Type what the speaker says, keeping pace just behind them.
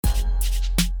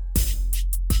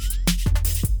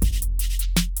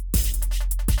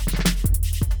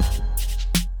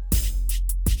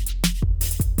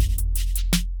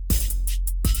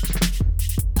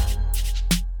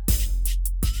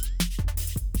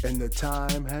And the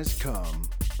time has come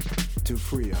to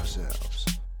free ourselves.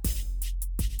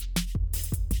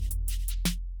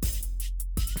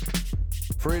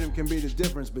 Freedom can be the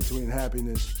difference between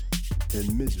happiness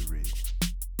and misery,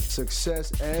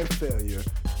 success and failure,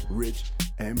 rich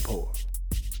and poor.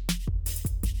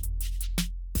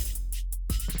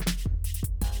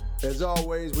 As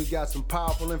always, we got some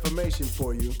powerful information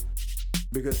for you,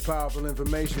 because powerful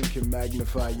information can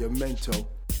magnify your mental,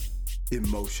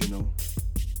 emotional,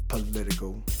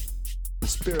 political, and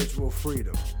spiritual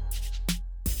freedom.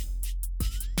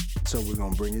 So we're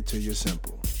gonna bring it to you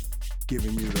simple,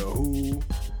 giving you the who,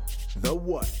 the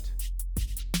what,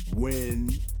 when,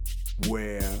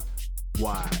 where,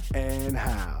 why, and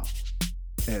how,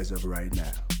 as of right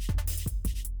now.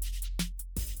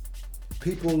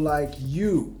 People Like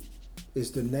You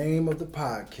is the name of the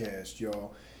podcast,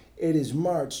 y'all. It is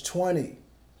March 20,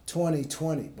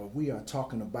 2020, but we are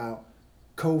talking about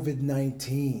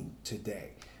COVID-19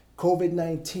 today.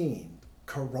 COVID-19,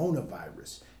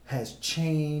 coronavirus, has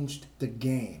changed the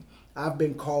game. I've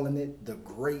been calling it the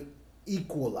Great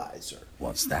Equalizer.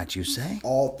 What's that you say?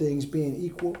 All things being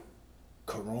equal,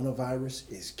 coronavirus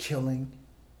is killing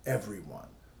everyone.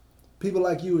 People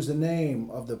Like You is the name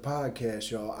of the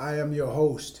podcast, y'all. I am your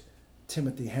host,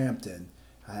 Timothy Hampton.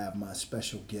 I have my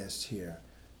special guest here,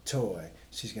 Toy.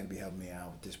 She's going to be helping me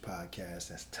out with this podcast.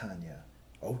 That's Tanya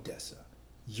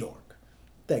Yorke.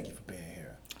 Thank you for being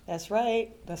here. That's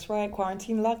right.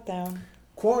 Quarantine lockdown.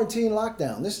 Quarantine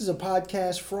Lockdown. This is a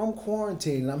podcast from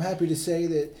quarantine, and I'm happy to say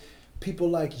that people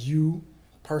like you,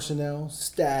 personnel,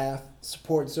 staff,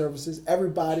 support services,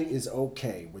 everybody is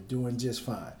okay. We're doing just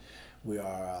fine. We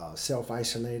are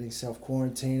self-isolating,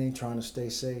 self-quarantining, trying to stay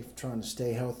safe, trying to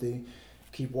stay healthy.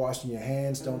 Keep washing your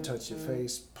hands. Don't touch your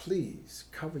face. Please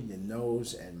cover your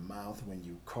nose and mouth when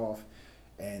you cough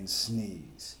and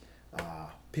sneeze.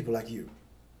 People Like You,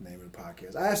 name of the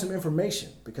podcast. I have some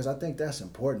information because I think that's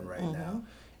important right now.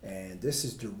 And this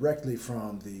is directly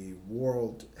from the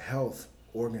World Health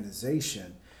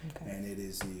Organization, and it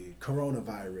is the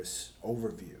coronavirus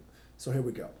overview. So here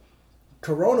we go.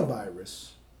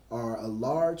 Coronavirus are a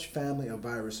large family of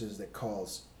viruses that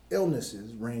cause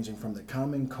illnesses ranging from the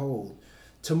common cold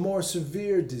to more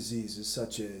severe diseases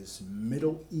such as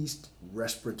Middle East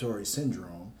Respiratory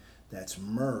Syndrome, that's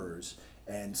MERS,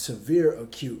 and severe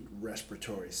acute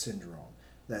respiratory syndrome,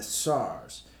 that's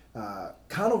SARS.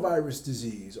 Coronavirus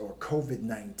disease, or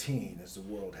COVID-19 as the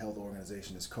World Health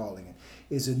Organization is calling it,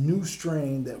 is a new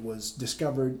strain that was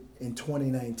discovered in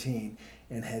 2019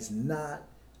 and has not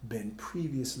been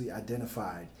previously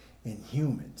identified in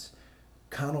humans.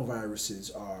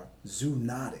 Coronaviruses are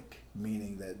zoonotic,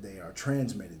 meaning that they are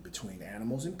transmitted between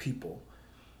animals and people,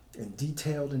 and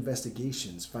detailed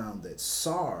investigations found that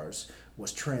SARS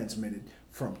was transmitted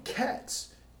from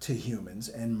cats to humans,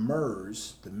 and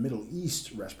MERS, the Middle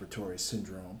East Respiratory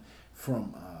Syndrome,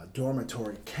 from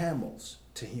dormitory camels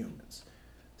to humans.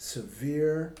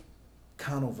 Severe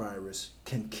coronavirus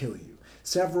can kill you.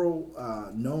 Several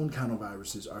known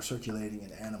coronaviruses are circulating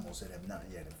in animals that have not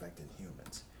yet infected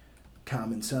humans.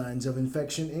 Common signs of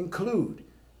infection include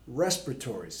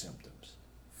respiratory symptoms,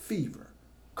 fever,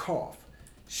 cough,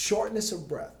 shortness of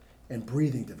breath, and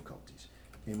breathing difficulties.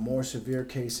 In more severe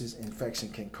cases, infection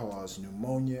can cause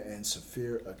pneumonia and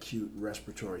severe acute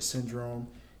respiratory syndrome,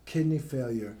 kidney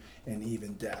failure, and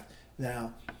even death.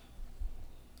 Now,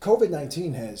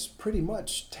 COVID-19 has pretty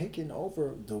much taken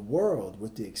over the world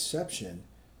with the exception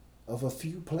of a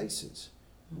few places,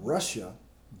 Russia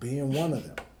being one of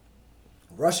them.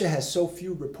 Russia has so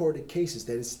few reported cases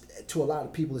that it's, to a lot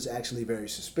of people, it's actually very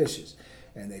suspicious,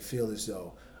 and they feel as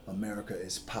though America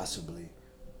is possibly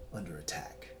under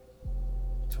attack.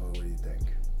 Toy, what do you think?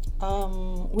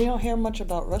 We don't hear much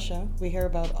about Russia. We hear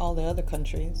about all the other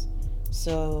countries.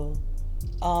 So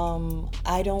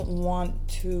I don't want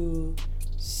to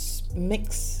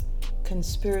mix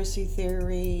conspiracy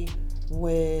theory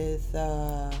with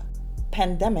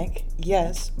pandemic,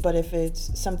 yes, but if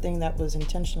it's something that was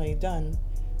intentionally done,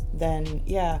 then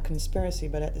yeah, conspiracy,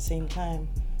 but at the same time,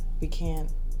 we can't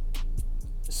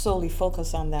solely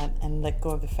focus on that and let go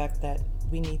of the fact that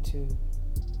we need to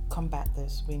combat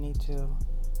this. We need to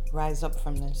rise up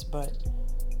from this. But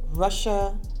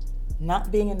Russia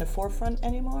not being in the forefront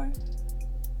anymore,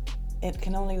 it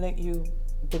can only let you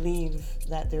believe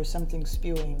that there's something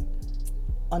spewing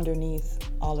underneath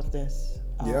all of this.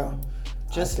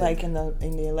 Just like in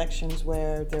the elections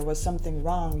where there was something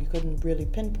wrong, you couldn't really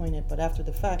pinpoint it, but after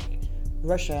the fact,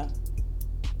 Russia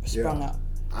sprung up.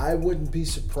 I wouldn't be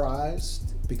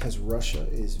surprised because Russia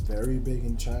is very big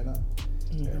in China,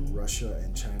 and Russia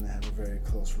and China have a very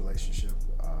close relationship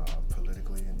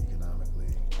politically and economically.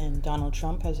 And Donald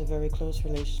Trump has a very close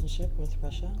relationship with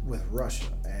Russia. With Russia,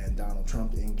 and Donald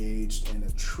Trump engaged in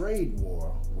a trade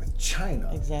war with China.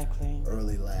 Exactly.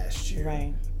 Early last year.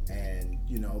 Right. And,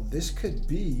 this could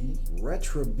be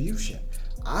retribution.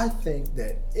 I think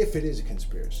that if it is a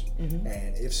conspiracy,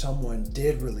 and if someone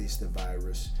did release the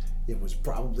virus, it was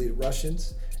probably the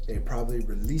Russians. They probably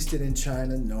released it in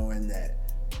China knowing that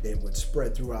it would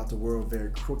spread throughout the world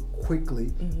very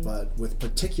quickly, but with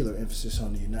particular emphasis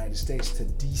on the United States to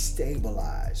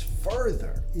destabilize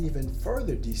even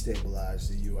further destabilize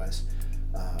the U.S.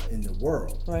 In the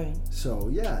world. Right. So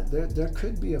yeah, there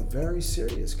could be a very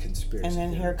serious conspiracy. And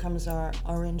then here comes our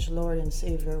orange Lord and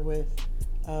Savior with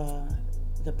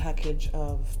the package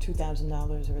of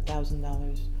 $2,000 or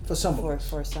 $1,000 for some of us.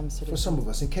 For some citizens. For some of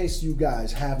us, in case you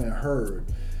guys haven't heard,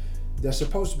 they're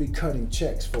supposed to be cutting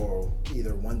checks for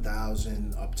either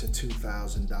 $1,000 up to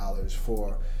 $2,000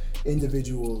 for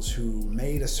individuals who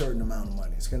made a certain amount of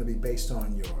money. It's going to be based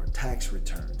on your tax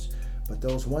returns. But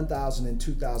those $1,000 and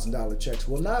 $2,000 checks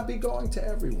will not be going to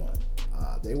everyone.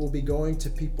 They will be going to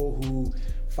people who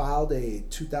filed a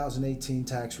 2018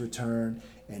 tax return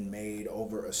and made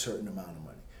over a certain amount of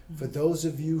money. For those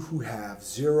of you who have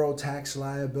zero tax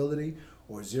liability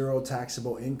or zero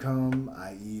taxable income,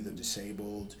 i.e. the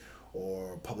disabled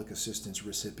or public assistance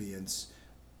recipients,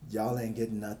 y'all ain't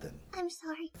getting nothing. I'm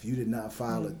sorry. If you did not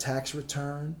file a tax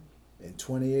return in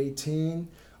 2018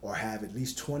 or have at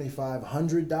least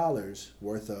 $2,500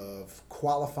 worth of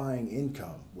qualifying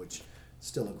income, which is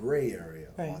still a gray area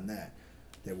on that,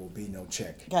 there will be no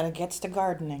check. Gotta get to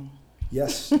gardening.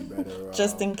 Yes, you better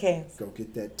just in case. Go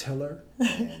get that tiller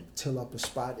and till up a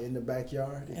spot in the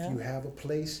backyard if you have a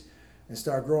place, and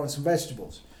start growing some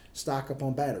vegetables. Stock up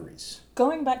on batteries.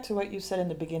 Going back to what you said in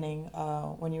the beginning,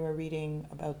 when you were reading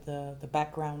about the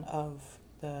background of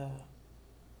the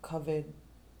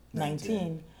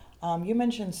COVID-19, you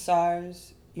mentioned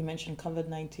SARS, you mentioned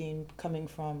COVID-19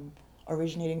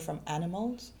 originating from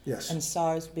animals. Yes. And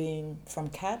SARS being from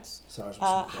cats. SARS was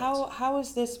from cats. How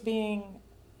is this being,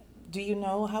 do you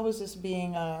know, how is this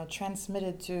being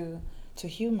transmitted to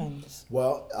humans?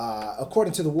 Well,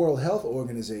 according to the World Health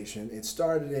Organization, it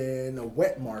started in a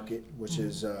wet market, which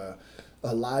is a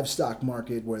livestock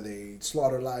market where they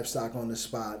slaughter livestock on the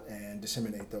spot and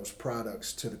disseminate those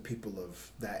products to the people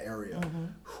of that area.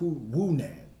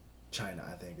 Wunan, China,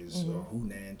 I think is, or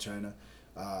Hunan, China,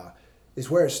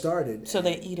 is where it started. So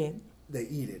they eat it. They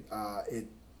eat it.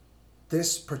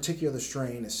 This particular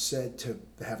strain is said to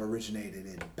have originated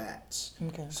in bats.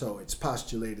 Okay. So it's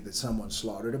postulated that someone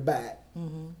slaughtered a bat,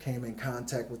 came in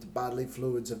contact with the bodily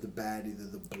fluids of the bat, either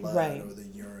the blood or the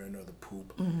urine or the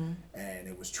poop, and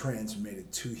it was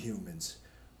transmitted to humans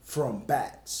from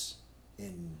bats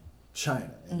in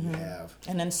China. And you have...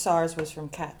 And then SARS was from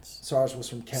cats. SARS was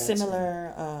from cats.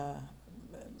 Similar...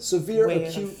 severe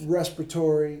acute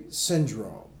respiratory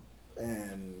syndrome.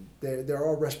 And they're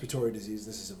all respiratory disease.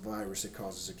 This is a virus that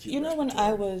causes acute respiratory when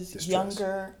I was distress.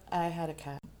 younger, I had a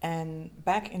cat. And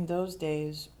back in those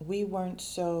days, we weren't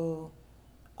so...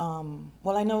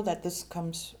 well, I know that this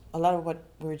comes... A lot of what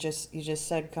you just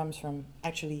said comes from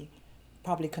actually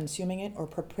probably consuming it or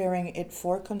preparing it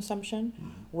for consumption.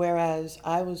 Whereas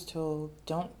I was told,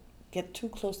 don't get too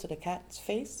close to the cat's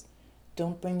face.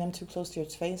 Don't bring them too close to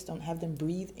its face. Don't have them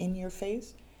breathe in your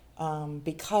face.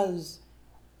 Because...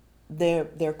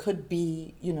 There could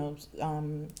be,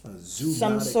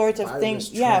 some sort of thing,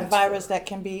 virus that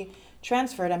can be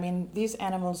transferred. I mean, these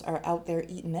animals are out there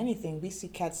eating anything. We see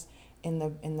cats in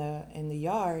the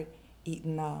yard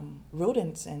eating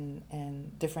rodents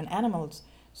and different animals.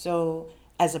 So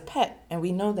as a pet, and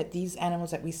we know that these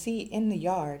animals that we see in the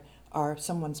yard are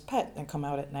someone's pet and come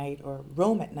out at night or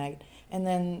roam at night, and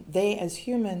then they as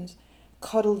humans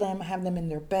cuddle them, have them in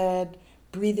their bed,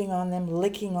 breathing on them,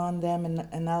 licking on them,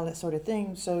 and all that sort of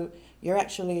thing. So you're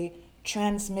actually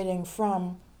transmitting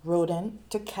from rodent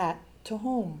to cat to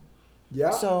home.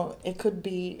 Yeah. So it could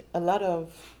be a lot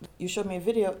of... You showed me a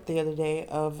video the other day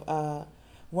of a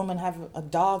woman have a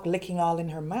dog licking all in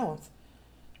her mouth.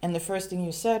 And the first thing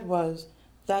you said was,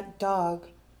 that dog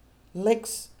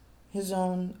licks his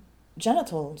own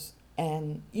genitals.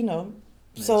 And,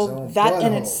 so that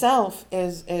in itself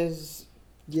is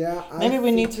Yeah, maybe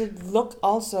we need to look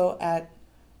also at,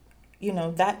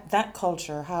 that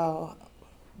culture, how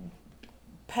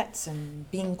pets and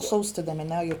being close to them, and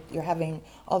now you're having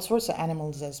all sorts of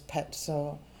animals as pets.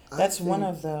 So that's one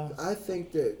of the... I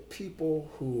think that people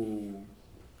who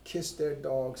kiss their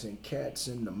dogs and cats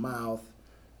in the mouth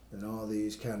and all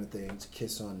these kind of things,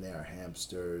 kiss on their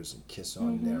hamsters and kiss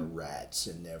on their rats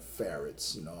and their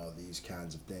ferrets and all these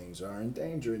kinds of things, are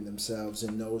endangering themselves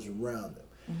and those around them.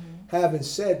 Having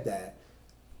said that,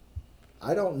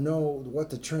 I don't know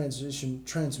what the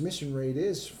transmission rate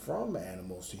is from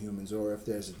animals to humans, or if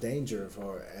there's a danger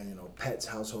for pets,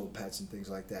 household pets, and things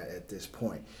like that at this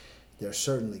point. There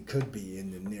certainly could be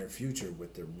in the near future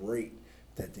with the rate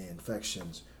that the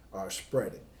infections are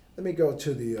spreading. Let me go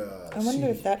to the. I wonder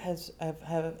if that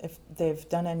if they've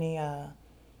done any. I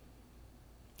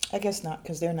guess not,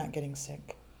 because they're not getting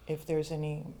sick. If there's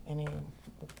any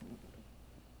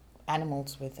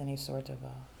animals with any sort of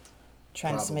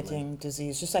transmitting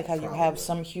disease, just like how you have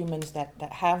some humans that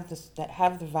have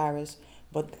the virus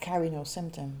but carry no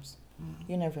symptoms.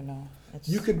 You never know.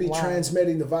 You could be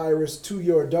transmitting the virus to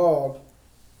your dog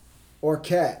or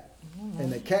cat,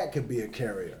 and the cat could be a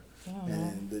carrier.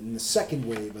 And in the second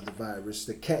wave of the virus,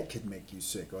 the cat could make you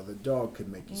sick, or the dog could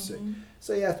make you sick.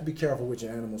 So you have to be careful with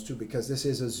your animals too, because this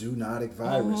is a zoonotic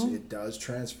virus. It does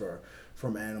transfer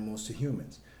from animals to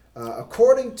humans.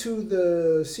 According to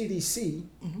the CDC,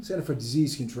 Center for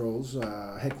Disease Control's,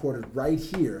 headquartered right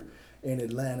here in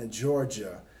Atlanta,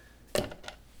 Georgia,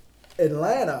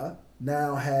 Georgia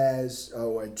now has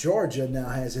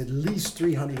at least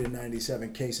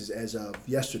 397 cases as of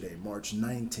yesterday, March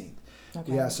 19th.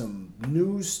 Okay. We have some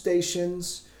news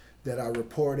stations that are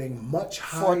reporting much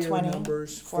higher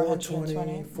numbers,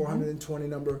 420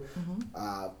 number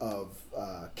of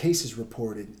cases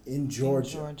reported in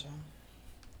Georgia.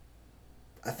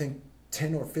 I think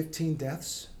 10 or 15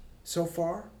 deaths so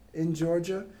far in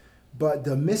Georgia. But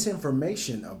the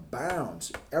misinformation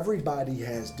abounds. Everybody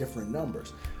has different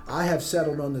numbers. I have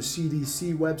settled on the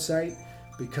CDC website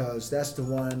because that's the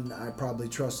one I probably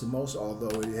trust the most,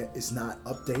 although it's not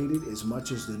updated as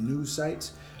much as the news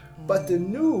sites. But the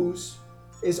news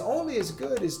is only as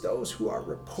good as those who are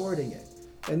reporting it.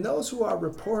 And those who are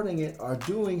reporting it are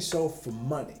doing so for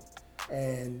money.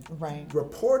 And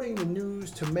reporting the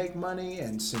news to make money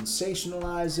and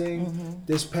sensationalizing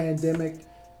this pandemic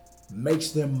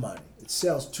makes them money. It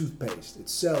sells toothpaste, it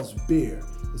sells beer,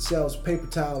 it sells paper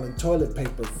towel and toilet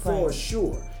paper for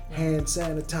sure. Hand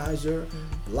sanitizer,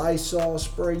 Lysol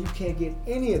spray. You can't get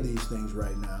any of these things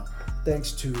right now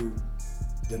thanks to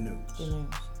the news.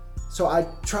 So I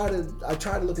try to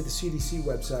look at the CDC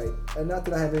website, and not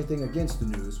that I have anything against the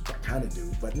news, which I kind of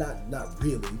do, but not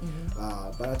really.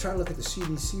 But I try to look at the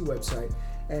CDC website,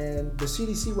 and the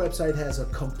CDC website has a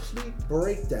complete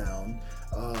breakdown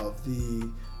of the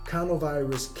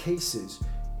coronavirus cases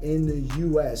in the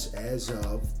U.S. as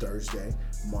of Thursday,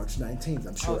 March 19th.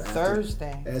 I'm sure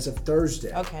as of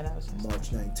Thursday. Okay, that was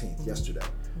March 19th, yesterday.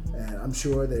 And I'm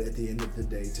sure that at the end of the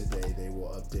day today, they will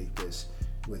update this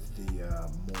with the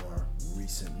more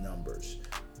recent numbers.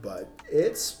 But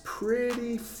it's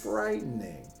pretty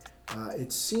frightening.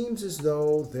 It seems as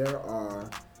though there are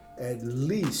at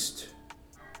least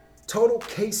total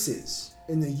cases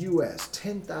in the U.S.,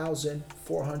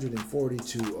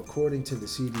 10,442, according to the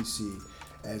CDC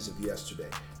as of yesterday.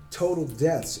 Total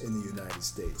deaths in the United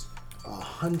States,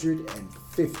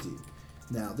 150.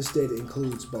 Now, this data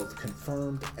includes both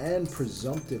confirmed and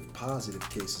presumptive positive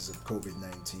cases of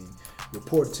COVID-19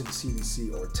 reported to the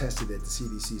CDC or tested at the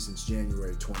CDC since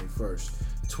January 21st,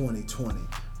 2020,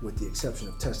 with the exception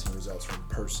of testing results from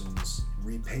persons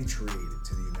repatriated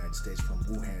to the United States from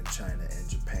Wuhan, China, and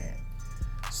Japan.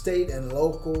 State and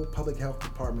local public health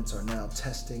departments are now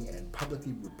testing and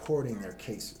publicly reporting their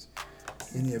cases.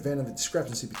 In the event of a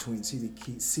discrepancy between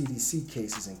CDC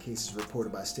cases and cases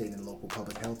reported by state and local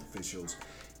public health officials,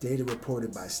 data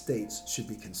reported by states should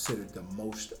be considered the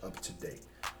most up-to-date.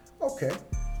 Okay,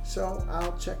 so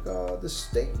I'll check the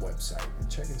state website and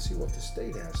check and see what the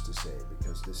state has to say,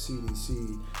 because the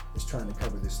CDC is trying to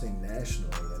cover this thing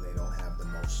nationally and they don't have the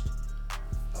most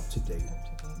up-to-date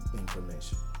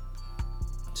information.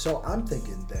 So I'm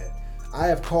thinking that I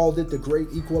have called it the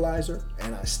Great Equalizer,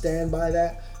 and I stand by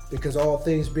that, because all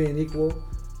things being equal,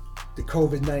 the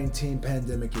COVID-19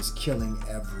 pandemic is killing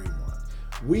everyone.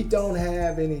 We don't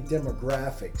have any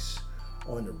demographics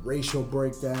on the racial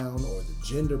breakdown or the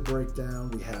gender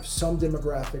breakdown. We have some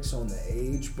demographics on the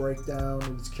age breakdown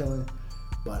that's killing,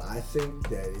 but I think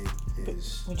that it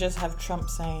is... We just have Trump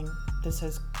saying this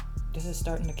is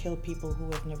starting to kill people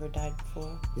who have never died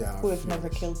before, who have never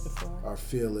killed before. Our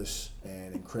fearless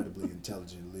and incredibly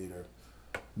intelligent leader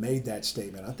made that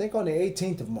statement, I think on the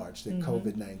 18th of March, that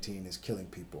COVID-19 is killing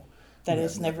people that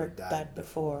has never died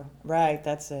before. Right,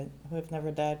 that's it. Who have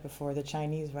never died before. The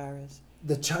Chinese virus.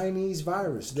 The Chinese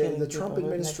virus. The Trump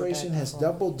administration has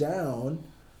doubled down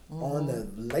on the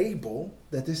label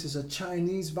that this is a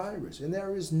Chinese virus. And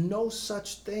there is no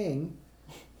such thing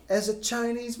as a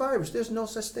Chinese virus. There's no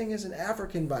such thing as an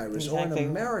African virus or an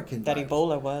American virus. That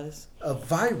Ebola was. A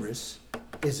virus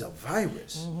is a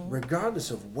virus,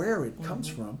 regardless of where it comes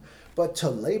from. But to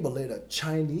label it a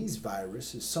Chinese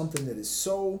virus is something that is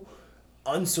so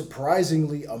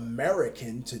unsurprisingly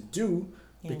American to do,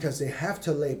 because they have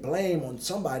to lay blame on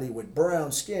somebody with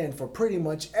brown skin for pretty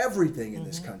much everything in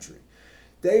this country.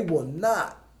 They will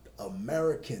not,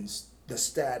 Americans, the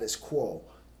status quo,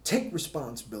 take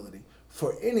responsibility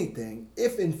for anything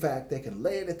if in fact they can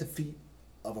lay it at the feet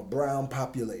of a brown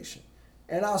population.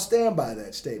 And I'll stand by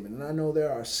that statement. And I know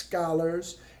there are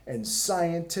scholars and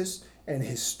scientists and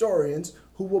historians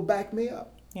who will back me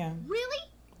up. Yeah. Really?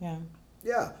 Yeah.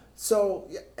 Yeah. So,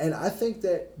 and I think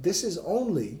that this is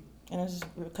only... And it's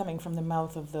coming from the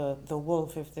mouth of the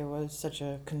wolf. If there was such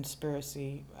a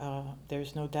conspiracy,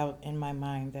 there's no doubt in my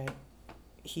mind that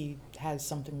he has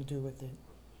something to do with it.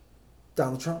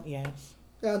 Donald Trump? Yes.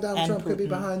 Yeah, Donald Trump could be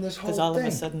behind this whole thing. Because all of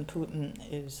a sudden Putin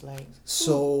is like...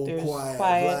 So there's quiet.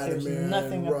 Vladimir There's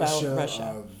nothing and about Russia Russia.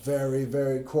 are very,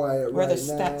 very quiet Where right are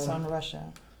the now. stats on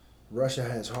Russia? Russia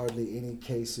has hardly any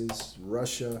cases.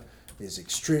 Russia is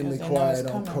extremely 'Cause they know it's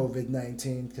quiet on coming.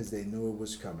 COVID-19 because they knew it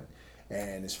was coming.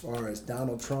 And as far as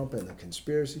Donald Trump and the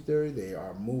conspiracy theory, they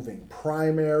are moving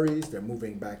primaries. They're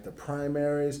moving back to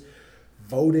primaries.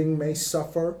 Voting may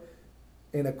suffer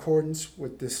in accordance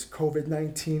with this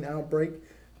COVID-19 outbreak.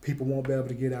 People won't be able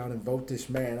to get out and vote this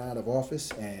man out of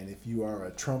office. And if you are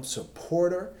a Trump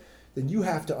supporter, then you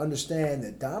have to understand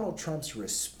that Donald Trump's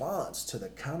response to the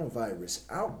coronavirus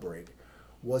outbreak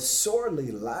was sorely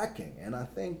lacking. And I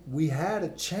think we had a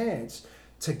chance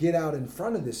to get out in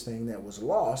front of this thing that was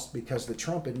lost because the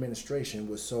Trump administration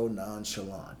was so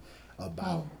nonchalant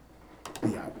about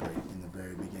the outbreak in the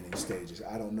very beginning stages.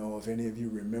 I don't know if any of you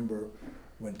remember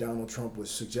when Donald Trump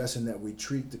was suggesting that we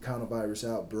treat the coronavirus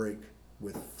outbreak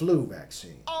with flu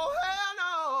vaccine. Oh,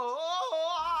 hell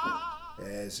no!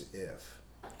 As if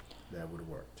that would have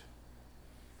worked.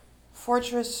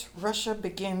 Fortress Russia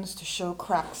begins to show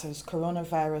cracks as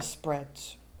coronavirus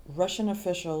spreads. Russian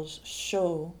officials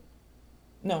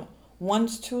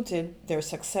once touted their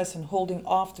success in holding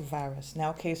off the virus.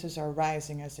 Now cases are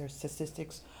rising as their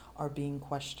statistics are being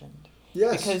questioned.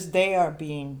 Yes. Because they are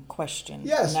being questioned.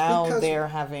 Yes, now because they're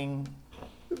having...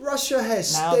 Russia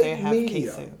has Now they state have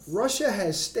media. cases. Russia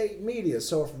has state media.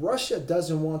 So if Russia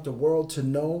doesn't want the world to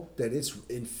know that it's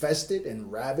infested and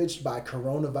ravaged by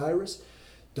coronavirus,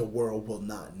 the world will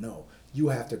not know. You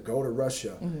have to go to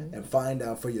Russia and find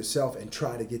out for yourself and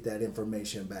try to get that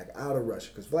information back out of Russia.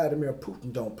 Because Vladimir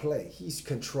Putin don't play. He's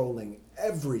controlling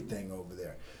everything over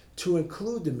there, to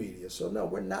include the media. So no,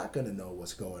 we're not going to know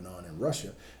what's going on in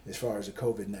Russia as far as the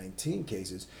COVID-19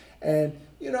 cases. And,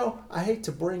 you know, I hate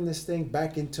to bring this thing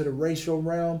back into the racial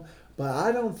realm, but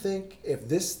I don't think if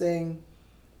this thing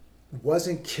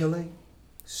wasn't killing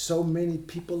so many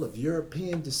people of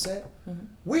European descent,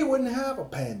 we wouldn't have a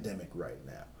pandemic right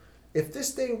now. If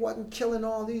this thing wasn't killing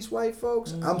all these white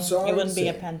folks, I'm sorry It wouldn't to be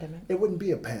a say, pandemic. It wouldn't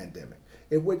be a pandemic.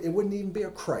 It wouldn't even be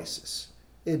a crisis.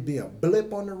 It'd be a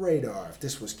blip on the radar if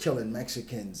this was killing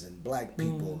Mexicans and black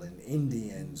people and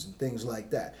Indians and things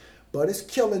like that. But it's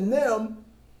killing them.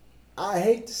 I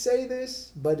hate to say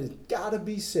this, but it's gotta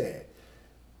be said.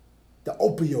 The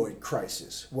opioid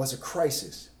crisis was a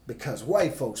crisis because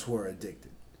white folks were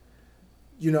addicted.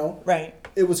 You know? Right.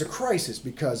 It was a crisis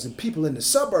because the people in the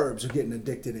suburbs are getting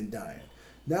addicted and dying.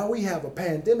 Now we have a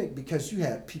pandemic because you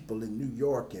have people in New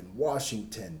York and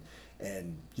Washington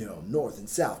and, you know, North and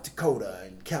South Dakota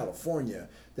and California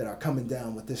that are coming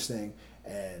down with this thing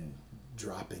and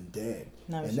dropping dead.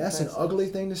 And that's an ugly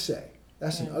thing to say.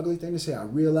 That's an ugly thing to say. I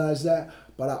realize that,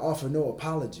 but I offer no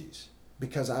apologies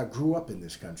because I grew up in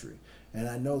this country and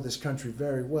I know this country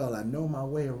very well. I know my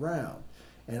way around.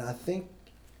 And I think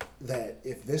that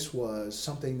if this was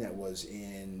something that was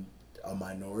in a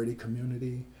minority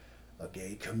community, a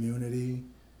gay community,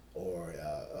 or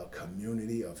a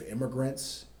community of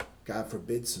immigrants, God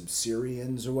forbid some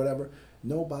Syrians or whatever,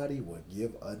 nobody would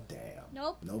give a damn.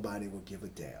 Nope. Nobody would give a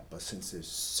damn. But since there's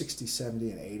 60,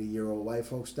 70, and 80-year-old white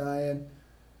folks dying,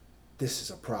 this is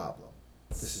a problem.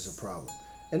 This is a problem.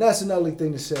 And that's an ugly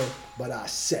thing to say, but I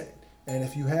said it. And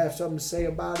if you have something to say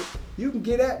about it, you can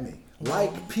get at me.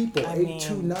 Like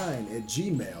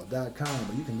people829@gmail.com,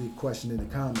 or you can leave a question in the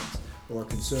comments or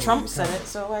concern. Trump said it,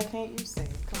 so why can't you say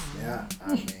it? Come on. Yeah,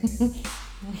 I mean,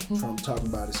 Trump talking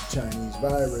about it's a Chinese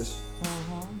virus.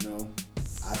 You know,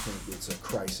 I think it's a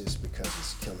crisis because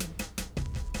it's killing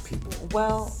people.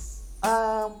 Well,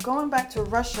 going back to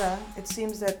Russia, it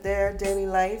seems that their daily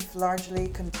life largely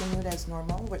continued as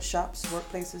normal, with shops,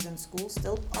 workplaces, and schools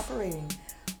still operating,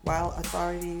 while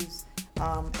authorities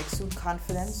exude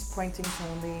confidence, pointing to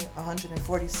only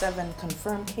 147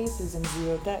 confirmed cases and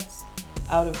 0 deaths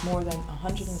out of more than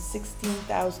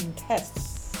 116,000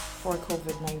 tests for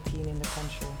COVID-19 in the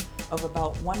country. of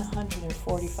about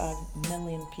 145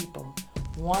 million people,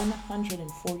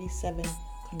 147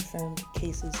 confirmed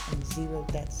cases and 0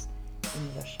 deaths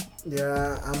in Russia.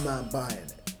 Yeah, I'm not buying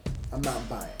it. I'm not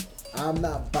buying it. I'm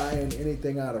not buying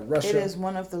anything out of Russia. It is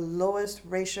one of the lowest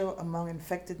ratio among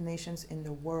infected nations in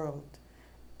the world.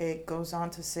 It goes on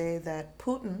to say that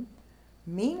Putin,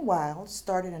 meanwhile,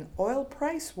 started an oil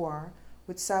price war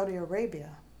with Saudi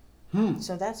Arabia.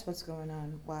 So that's what's going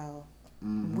on while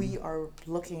we are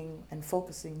looking and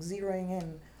focusing, zeroing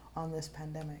in on this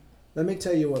pandemic. Let me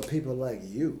tell you what people like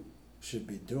you should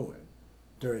be doing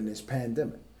during this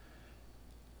pandemic.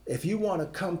 If you want to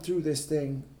come through this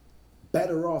thing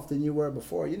better off than you were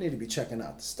before, you need to be checking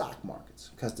out the stock markets,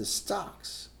 because the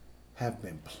stocks have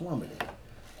been plummeting.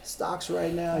 Stocks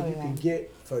right now you can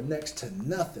get for next to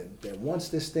nothing that once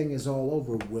this thing is all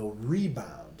over will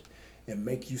rebound and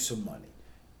make you some money.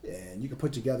 And you can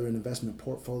put together an investment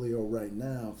portfolio right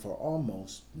now for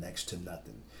almost next to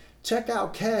nothing. Check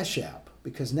out Cash App,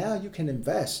 because now you can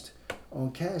invest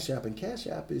on Cash App, and Cash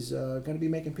App is going to be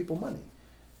making people money.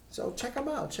 So check them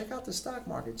out. Check out the stock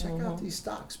market. Check out these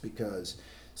stocks, because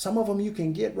some of them you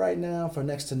can get right now for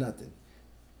next to nothing.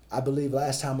 I believe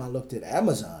last time I looked at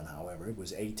Amazon, however, it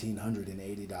was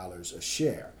 $1,880 a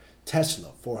share.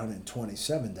 Tesla,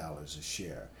 $427 a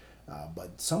share.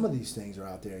 But some of these things are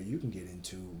out there you can get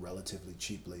into relatively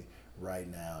cheaply right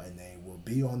now, and they will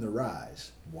be on the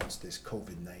rise once this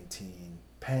COVID-19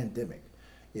 pandemic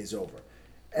is over.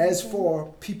 As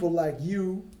for people like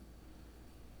you,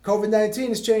 COVID-19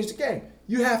 has changed the game.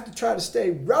 You have to try to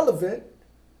stay relevant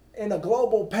in a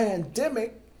global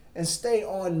pandemic and stay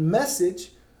on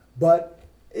message, but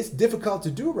it's difficult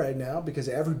to do right now because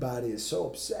everybody is so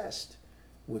obsessed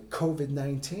with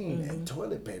COVID-19 and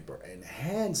toilet paper and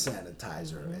hand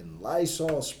sanitizer and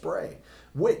Lysol spray,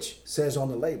 which says on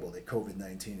the label that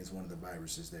COVID-19 is one of the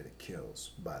viruses that it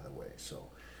kills, by the way. So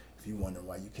if you wonder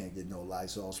why you can't get no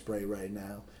Lysol spray right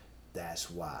now, that's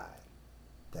why.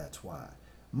 That's why.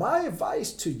 My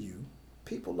advice to you,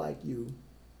 people like you,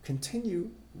 continue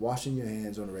washing your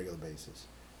hands on a regular basis.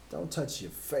 Don't touch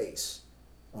your face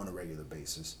on a regular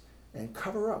basis. And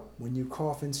cover up when you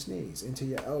cough and sneeze into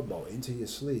your elbow, into your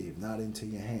sleeve, not into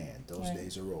your hand. Those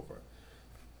days are over.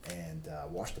 And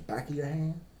wash the back of your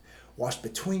hand. Wash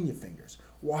between your fingers.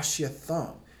 Wash your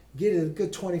thumb. Get it a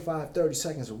good 25, 30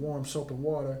 seconds of warm soap and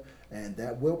water, and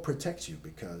that will protect you,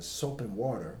 because soap and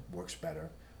water works better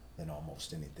than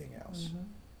almost anything else.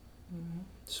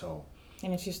 So.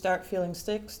 And if you start feeling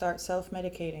sick, start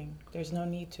self-medicating. There's no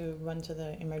need to run to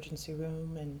the emergency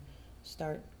room and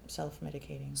start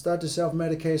self-medicating. Start to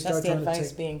self-medicate. That's the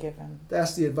advice being given.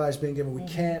 That's the advice being given. We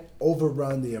can't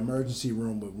overrun the emergency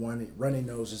room with runny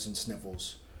noses and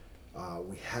sniffles.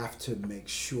 We have to make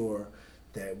sure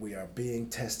that we are being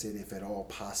tested if at all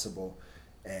possible,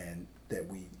 and that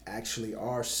we actually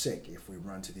are sick if we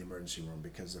run to the emergency room,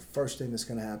 because the first thing that's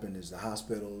going to happen is the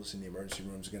hospitals and the emergency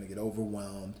rooms are going to get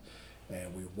overwhelmed,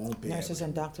 and we won't be Nurses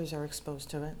and doctors are exposed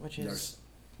to it, which is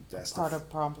that's part of the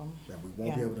problem. That we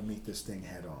won't be able to meet this thing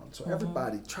head on. So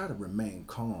everybody try to remain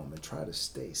calm and try to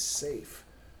stay safe.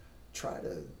 Try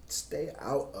to stay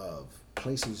out of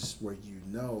places where you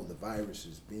know the virus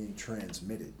is being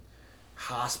transmitted.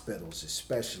 Hospitals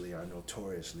especially are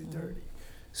notoriously dirty.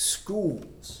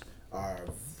 Schools are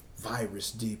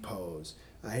virus depots.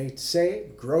 I hate to say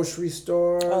it, grocery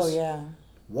stores.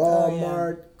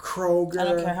 Walmart, Kroger. I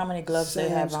don't care how many gloves Sam's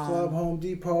they have on. Club, Home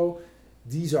Depot.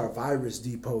 These are virus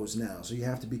depots now, so you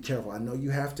have to be careful. I know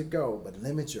you have to go, but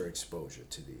limit your exposure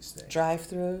to these things.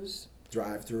 Drive-throughs,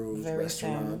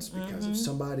 restaurants, because if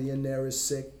somebody in there is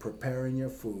sick preparing your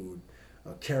food,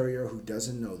 a carrier who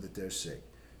doesn't know that they're sick,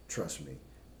 trust me,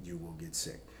 you will get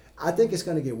sick. I think it's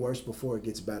going to get worse before it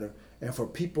gets better. And for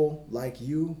people like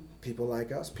you, people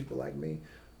like us, people like me,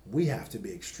 we have to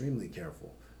be extremely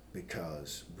careful,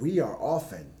 because we are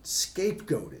often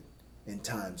scapegoated in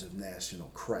times of national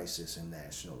crisis and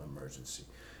national emergency.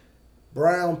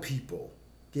 Brown people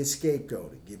get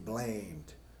scapegoated, get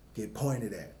blamed, get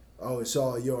pointed at. Oh, it's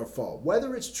all your fault.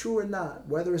 Whether it's true or not,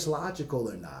 whether it's logical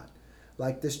or not,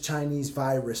 like this Chinese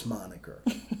virus moniker.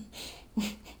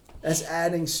 That's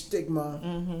adding stigma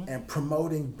and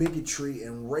promoting bigotry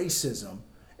and racism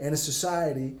in a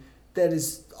society that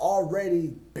is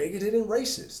already bigoted and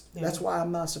racist. Yeah. That's why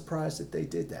I'm not surprised that they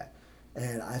did that.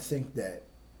 And I think that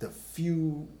the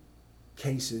few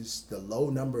cases, the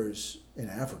low numbers in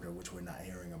Africa, which we're not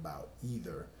hearing about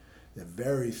either, the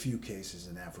very few cases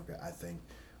in Africa, I think,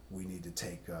 we need to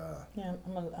take. Yeah,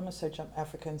 I'm gonna search up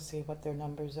Africa and see what their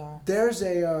numbers are. There's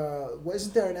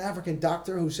isn't there an African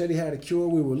doctor who said he had a cure?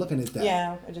 We were looking at that.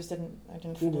 Yeah, I didn't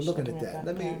We were finish looking looking at that.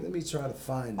 Let me try to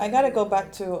find. I gotta go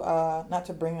back to not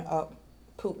to bring up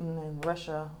Putin and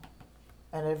Russia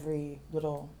at every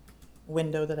little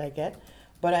window that I get,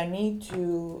 but I need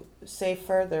to say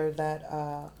further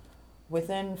that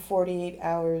within 48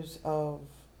 hours of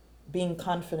being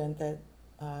confident that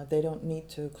they don't need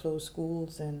to close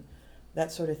schools and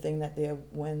that sort of thing, that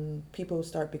when people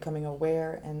start becoming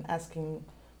aware and asking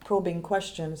probing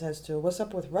questions as to what's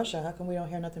up with Russia, how come we don't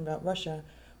hear nothing about Russia,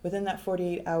 within that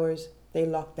 48 hours they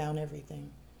lock down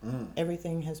everything.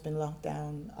 Everything has been locked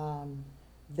down.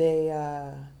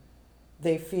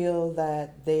 They feel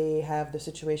that they have the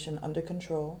situation under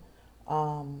control,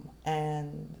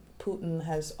 and Putin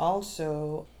has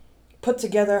also put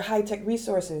together high-tech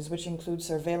resources, which include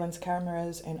surveillance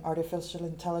cameras and artificial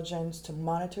intelligence to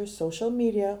monitor social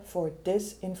media for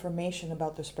disinformation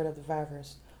about the spread of the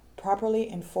virus,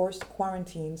 properly enforce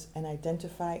quarantines, and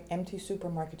identify empty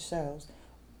supermarket shelves.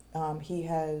 He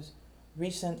has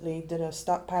recently did a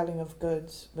stockpiling of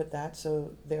goods with that,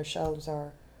 so their shelves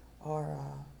are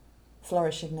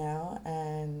flourishing now,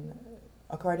 and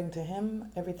according to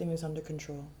him, everything is under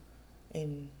control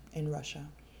in Russia.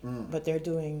 But they're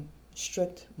doing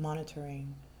strict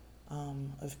monitoring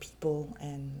of people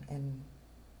and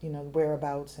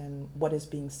whereabouts and what is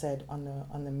being said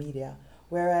on the media.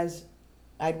 Whereas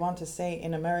I'd want to say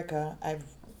in America, I've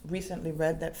recently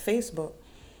read that Facebook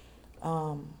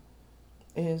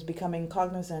is becoming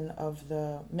cognizant of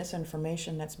the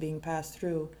misinformation that's being passed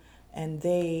through, and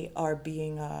they are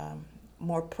being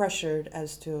more pressured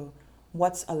as to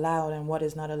what's allowed and what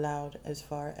is not allowed as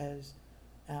far as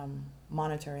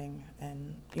monitoring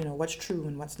and what's true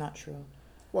and what's not true.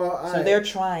 So they're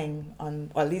trying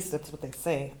on, or at least that's what they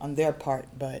say on their part.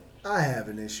 But I have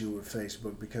an issue with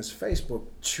Facebook because Facebook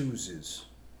chooses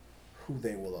who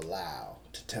they will allow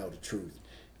to tell the truth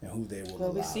and who they will allow.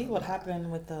 Well, we see what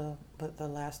happened with the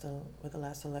last election. With the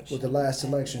last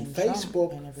election, and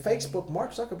Facebook,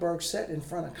 Mark Zuckerberg sat in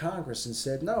front of Congress and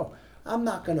said, "No, I'm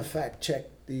not going to fact check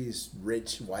these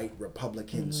rich white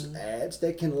Republicans' ads.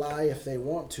 They can lie if they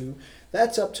want to.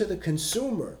 That's up to the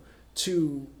consumer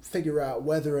to figure out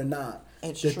whether or not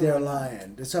they're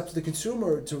lying. It's up to the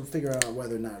consumer to figure out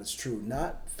whether or not it's true,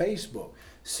 not Facebook."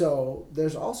 So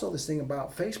there's also this thing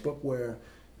about Facebook where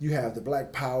you have the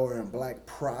Black Power and Black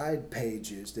Pride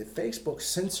pages that Facebook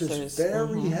censors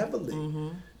very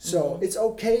heavily. So it's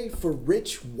okay for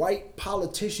rich white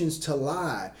politicians to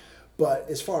lie, but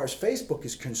as far as Facebook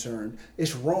is concerned,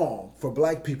 it's wrong for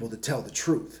black people to tell the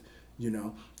truth,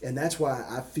 And that's why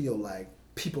I feel like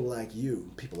people like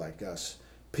you, people like us,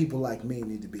 people like me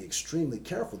need to be extremely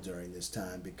careful during this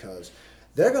time, because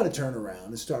they're going to turn around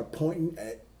and start pointing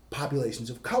at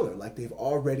populations of color like they've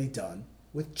already done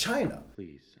with China.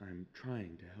 Please, I'm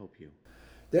trying to help you.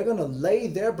 They're going to lay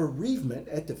their bereavement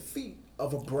at the feet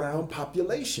of a brown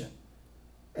population.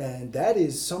 And that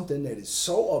is something that is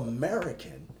so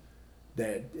American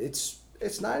that it's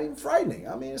not even frightening.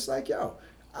 I mean, it's like,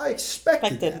 I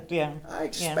expected that. Yeah. I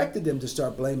expected them to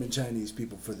start blaming Chinese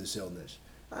people for this illness.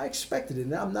 I expected it.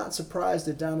 And I'm not surprised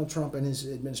that Donald Trump and his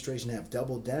administration have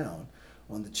doubled down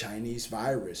on the Chinese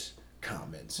virus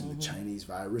comments and the Chinese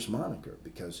virus moniker,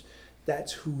 because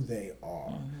that's who they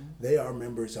are. They are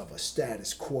members of a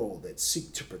status quo that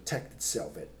seek to protect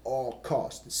itself at all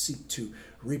costs, that seek to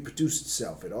reproduce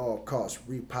itself at all costs,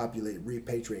 repopulate,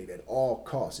 repatriate at all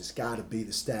costs. It's got to be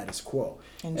the status quo.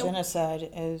 And genocide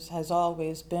has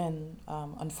always been,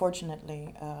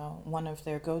 unfortunately, one of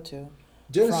their go-to.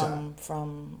 Genocide.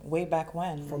 From way back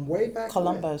when. From way back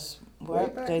Columbus,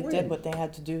 when. They did what they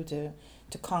had to do to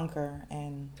conquer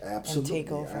and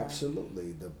take over.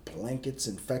 Absolutely. The blankets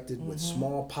infected with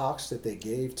smallpox that they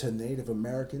gave to Native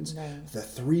Americans, the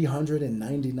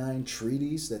 399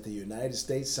 treaties that the United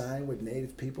States signed with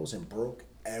Native peoples and broke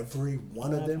every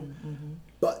one of them.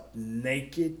 But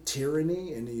naked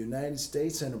tyranny in the United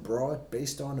States and abroad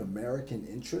based on American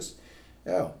interests.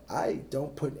 I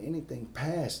don't put anything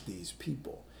past these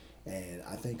people. And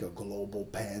I think a global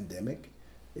pandemic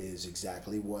is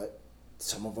exactly what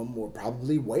some of them were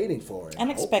probably waiting for. And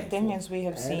expecting, as we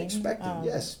have seen.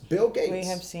 Yes. Bill Gates. We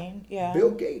have seen, yeah. Bill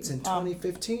Gates in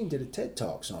 2015 did a TED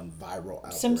Talks on viral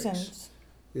outbreaks. Simpsons.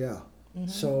 Yeah.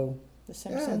 So, The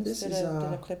Simpsons did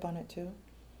a clip on it too.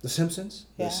 The Simpsons?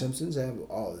 Yeah. The Simpsons have,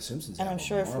 the Simpsons and have I'm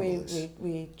sure if marvelous.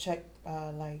 we check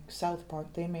like South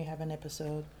Park, they may have an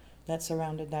episode that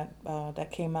surrounded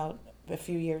that came out a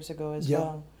few years ago as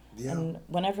well. Yeah. And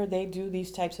whenever they do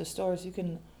these types of stories,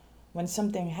 when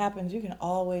something happens, you can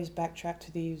always backtrack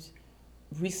to these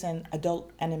recent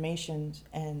adult animations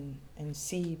and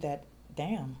see that,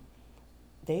 damn,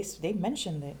 they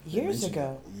mentioned it years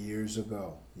ago. Years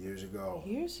ago. Years ago.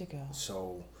 Years ago.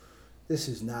 So this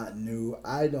is not new.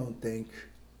 I don't think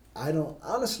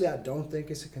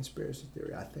it's a conspiracy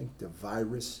theory. I think the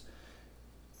virus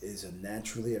is a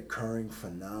naturally occurring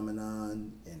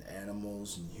phenomenon in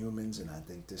animals and humans, and I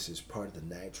think this is part of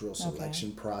the natural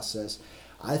selection process.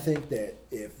 I think that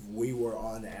if we were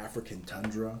on the African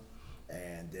tundra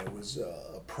and there was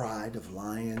a pride of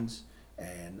lions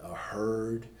and a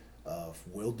herd of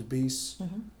wildebeests,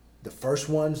 the first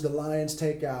ones the lions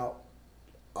take out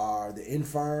are the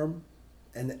infirm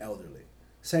and the elderly.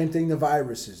 Same thing the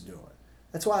virus is doing.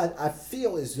 That's why I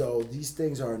feel as though these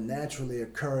things are a naturally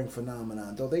occurring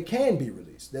phenomenon, though they can be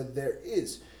released. There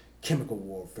is chemical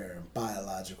warfare and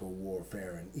biological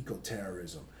warfare and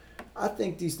eco-terrorism. I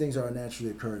think these things are a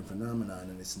naturally occurring phenomenon,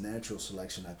 and it's natural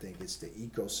selection. I think it's the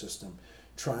ecosystem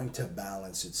trying to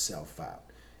balance itself out.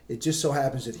 It just so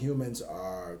happens that humans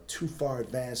are too far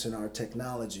advanced in our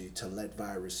technology to let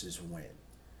viruses win.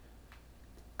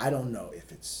 I don't know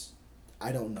if it's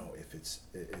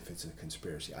a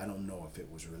conspiracy. I don't know if it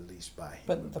was released by human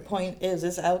But the beings. point is,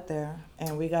 it's out there,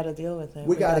 and we got to deal with it.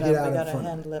 We gotta get out in We got to front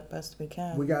of handle it best we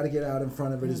can. We got to get out in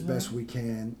front of it as best we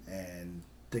can, and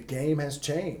the game has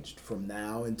changed from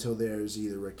now until there's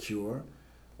either a cure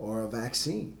or a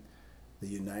vaccine. The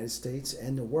United States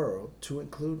and the world, to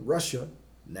include Russia,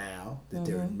 now that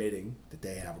they're admitting that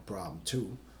they have a problem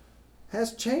too,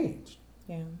 has changed.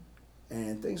 Yeah.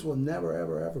 And things will never,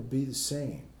 ever, ever be the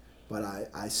same. But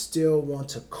I still want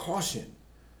to caution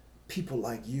people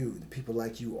like you, the people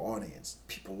like you audience,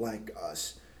 people like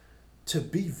us, to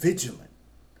be vigilant,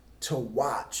 to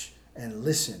watch and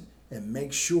listen and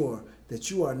make sure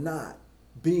that you are not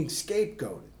being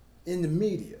scapegoated in the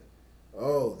media.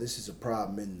 Oh, this is a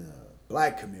problem in the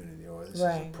black community, or this is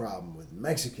a problem with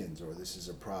Mexicans, or this is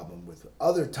a problem with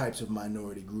other types of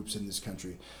minority groups in this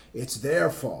country. It's their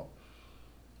fault.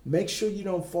 Make sure you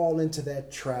don't fall into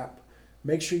that trap.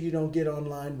 Make sure you don't get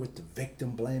online with the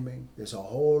victim blaming. There's a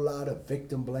whole lot of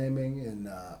victim blaming in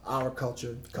our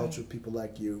culture, the culture of people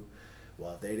like you.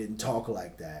 Well, if they didn't talk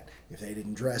like that, if they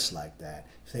didn't dress like that,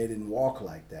 if they didn't walk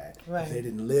like that, if they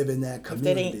didn't live in that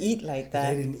community, if they didn't eat like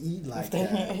that, if they didn't eat like if they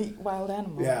that, didn't eat wild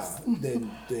animals, yeah,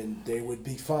 then they would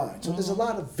be fine. So there's a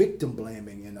lot of victim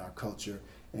blaming in our culture,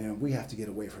 and we have to get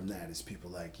away from that as people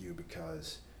like you,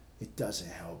 because it doesn't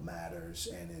help matters,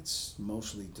 and it's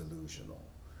mostly delusional.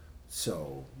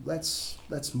 So let's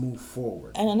move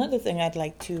forward. And another thing I'd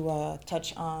like to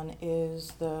touch on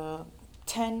is the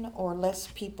 10 or less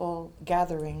people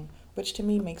gathering, which to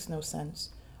me makes no sense.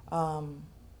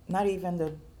 Not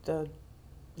even the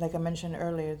like I mentioned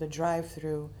earlier, the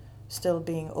drive-through still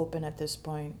being open at this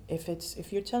point.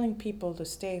 If you're telling people to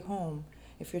stay home,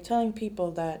 if you're telling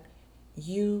people that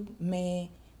you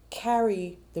may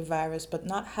carry the virus but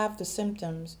not have the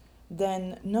symptoms,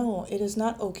 then no, it is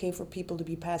not okay for people to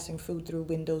be passing food through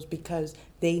windows because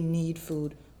they need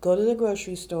food. Go to the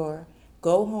grocery store,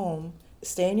 go home,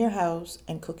 stay in your house,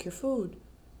 and cook your food.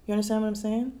 You understand what I'm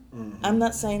saying? Mm-hmm. I'm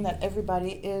not saying that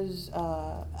everybody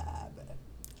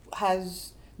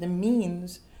has the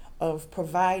means of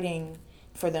providing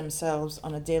for themselves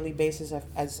on a daily basis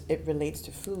as it relates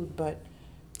to food, but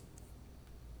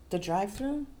the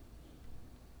drive-through,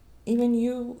 even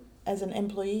you as an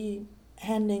employee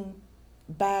handing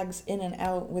bags in and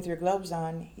out with your gloves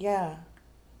on, yeah,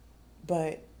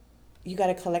 but you got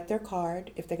to collect their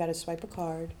card if they got to swipe a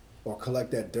card, or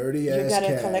collect that dirty ass cash. You got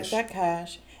to collect that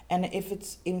cash, and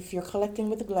if you're collecting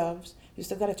with the gloves, you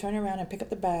still got to turn around and pick up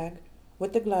the bag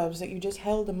with the gloves that you just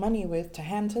held the money with to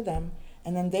hand to them,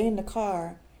 and then they in the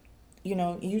car, you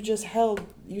just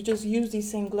used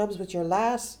these same gloves with your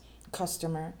last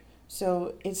customer,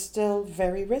 so it's still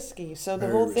very risky. So the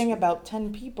whole thing about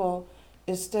 10 people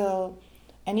is still,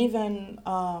 and even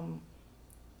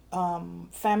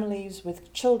families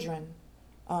with children,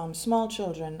 small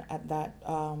children at that,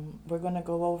 we're going to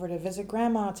go over to visit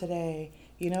grandma today,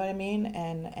 you know what I mean?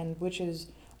 And which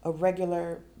is a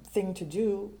regular thing to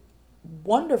do,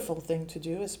 wonderful thing to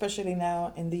do, especially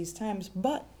now in these times,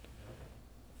 but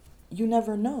you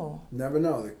never know. Never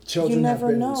know. The children have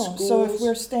been in schools. So if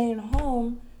we're staying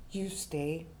home, you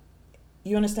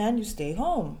understand? You stay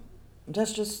home.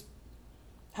 That's just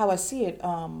how I see it.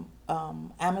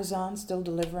 Amazon still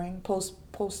delivering, postal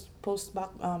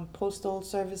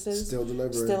services still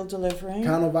delivering.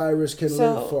 Coronavirus can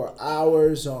live for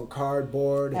hours on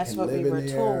cardboard. That's it can what live we were in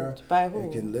the told. air. By who?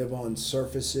 It can live on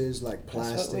surfaces like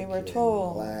plastic. That's what we were and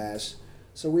told. Glass.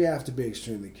 So we have to be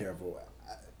extremely careful.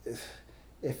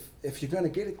 If you're gonna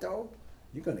get it though,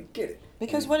 You're gonna get it.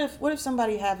 Because what if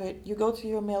somebody have it? You go to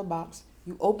your mailbox,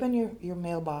 you open your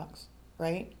mailbox,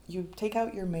 right? You take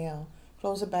out your mail,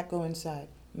 close it back, go inside.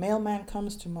 Mailman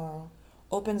comes tomorrow,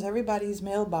 opens everybody's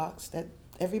mailbox that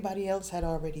everybody else had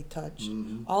already touched.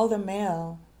 Mm-hmm. All the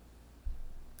mail.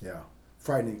 Yeah,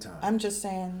 frightening time. I'm just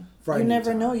saying, frightening you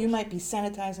never times. know. You might be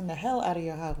sanitizing the hell out of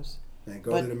your house. And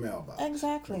go to the mailbox.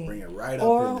 Exactly. Bring it right up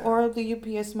in there. Or the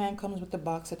UPS man comes with the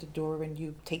box at the door and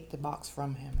you take the box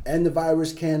from him. And the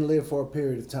virus can live for a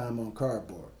period of time on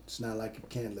cardboard. It's not like it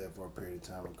can't live for a period of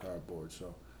time on cardboard.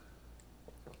 So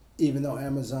even though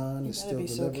Amazon is still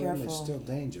delivering, there's still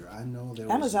danger. I know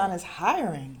Amazon is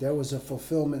hiring. There was a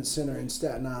fulfillment center in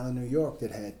Staten Island, New York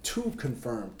that had 2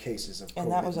 confirmed cases of COVID-19.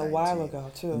 And that was a while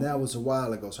ago, too. And that was a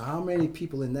while ago. So how many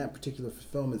people in that particular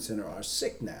fulfillment center are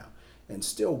sick now and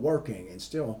still working and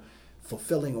still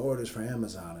fulfilling orders for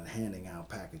Amazon and handing out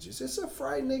packages? It's a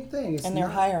frightening thing. And they're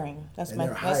hiring. That's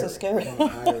a scary. They're going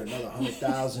to hire another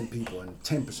 100,000 people, and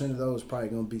 10% of those probably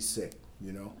going to be sick.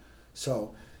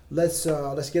 So let's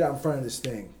get out in front of this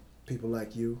thing. People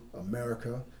like you,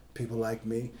 America, people like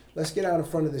me. Let's get out in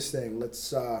front of this thing.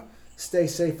 Let's stay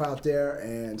safe out there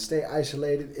and stay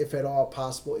isolated if at all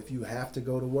possible. If you have to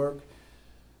go to work,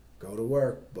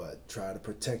 but try to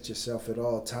protect yourself at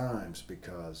all times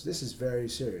because this is very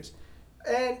serious.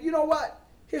 And you know what?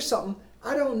 Here's something.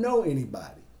 I don't know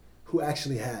anybody who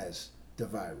actually has the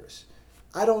virus.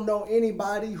 I don't know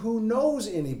anybody who knows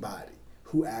anybody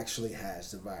who actually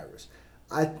has the virus.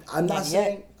 I'm not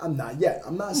saying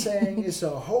it's a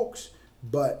hoax,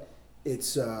 but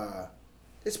it's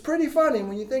pretty funny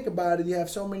when you think about it. You have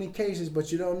so many cases,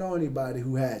 but you don't know anybody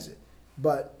who has it.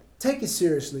 But take it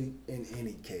seriously in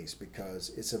any case because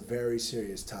it's a very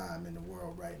serious time in the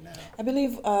world right now. I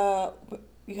believe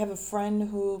you have a friend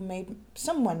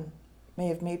someone may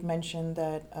have made mention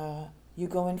that you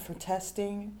go in for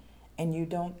testing and you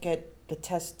don't get the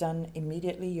test done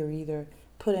immediately. You're either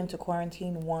put into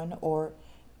quarantine or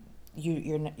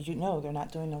they're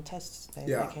not doing no tests. They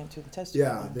can't do the test.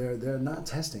 Yeah, they're not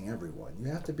testing everyone. You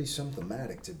have to be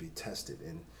symptomatic to be tested,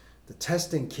 and the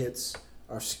testing kits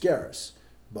are scarce.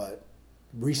 But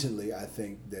recently, I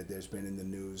think that there's been in the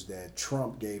news that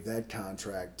Trump gave that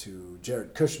contract to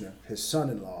Jared Kushner, his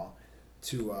son-in-law,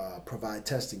 to provide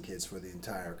testing kits for the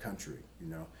entire country.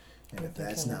 And if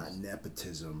that's not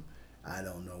nepotism, I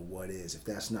don't know what is. If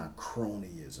that's not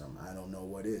cronyism, I don't know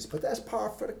what is. But that's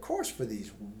par for the course for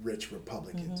these rich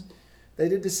Republicans. Mm-hmm. They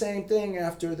did the same thing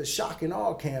after the shock and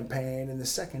awe campaign in the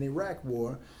second Iraq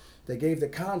war. They gave the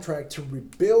contract to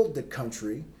rebuild the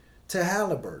country to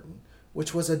Halliburton,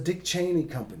 which was a Dick Cheney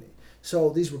company.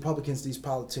 So these Republicans, these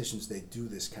politicians, they do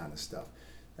this kind of stuff.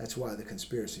 That's why the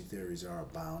conspiracy theories are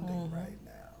abounding right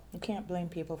now. You can't blame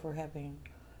people for having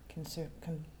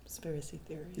conspiracy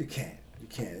theories. You can't.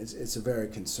 It's a very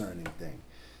concerning thing.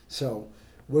 So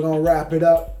we're going to wrap it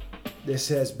up. This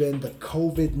has been the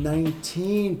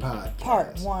COVID-19 podcast.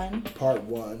 Part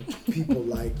one. People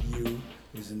Like You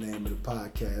is the name of the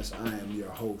podcast. I am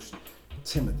your host,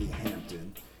 Timothy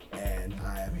Hampton, and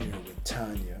I am here with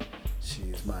Tanya. She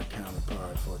is my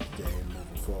counterpart for today, and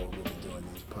moving forward, we'll be doing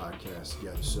these podcasts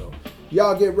together. So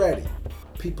y'all get ready.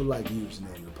 People Like You is the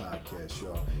name of the podcast,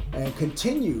 y'all. And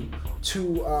continue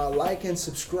to like and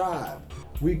subscribe.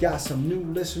 We got some new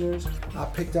listeners. I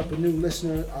picked up a new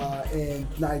listener in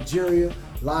Nigeria,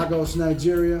 Lagos,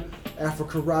 Nigeria.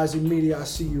 Africa Rising Media, I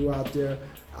see you out there.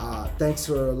 Thanks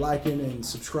for liking and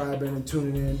subscribing and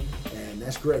tuning in, and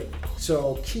that's great.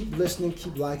 So keep listening,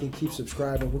 keep liking, keep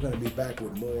subscribing. We're going to be back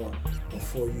with more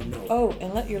before you know it. Oh,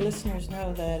 and let your listeners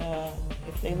know that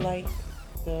if they like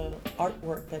the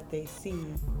artwork that they see,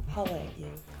 holla at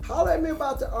you. Holla at me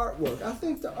about the artwork. I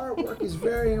think the artwork is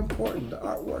very important. The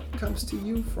artwork comes to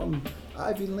you from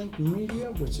Ivy Link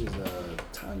Media, which is a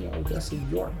Tanya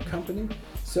Yorke company.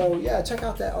 So yeah, check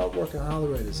out that artwork and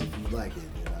holler at us if you like it.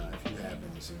 If you have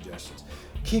any suggestions.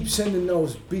 Keep sending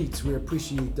those beats. We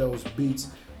appreciate those beats.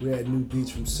 We had new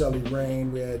beats from Sully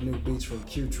Rain. We had new beats from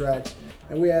Q Tracks.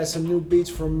 And we had some new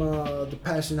beats from The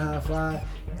Passion Hi-Fi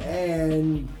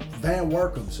and Van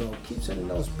Workham. So keep sending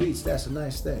those beats. That's a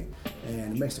nice thing.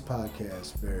 And it makes the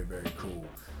podcast very, very cool.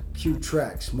 Q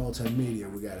Tracks,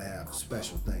 multimedia. We got to have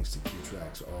special thanks to Q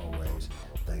Tracks always.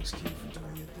 Thanks, Q, for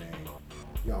doing your thing.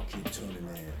 Y'all keep tuning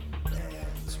in.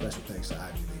 And special thanks to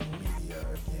Ivy League Media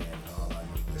again, all our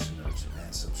new listeners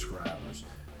and subscribers.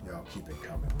 Y'all keep it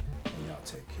coming. And y'all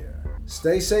take care.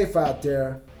 Stay safe out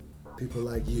there. People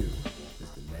Like You is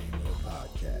the name of the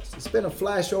podcast. It's been a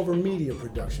Flashover Media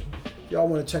production. If y'all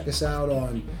want to check us out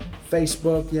on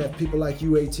Facebook, you have People Like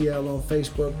You ATL on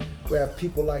Facebook. We have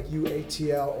People Like You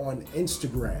ATL on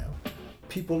Instagram.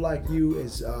 people like you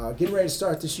is getting ready to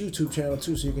start this YouTube channel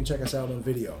too, so you can check us out on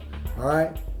video. All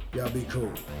right? Y'all be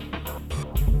cool.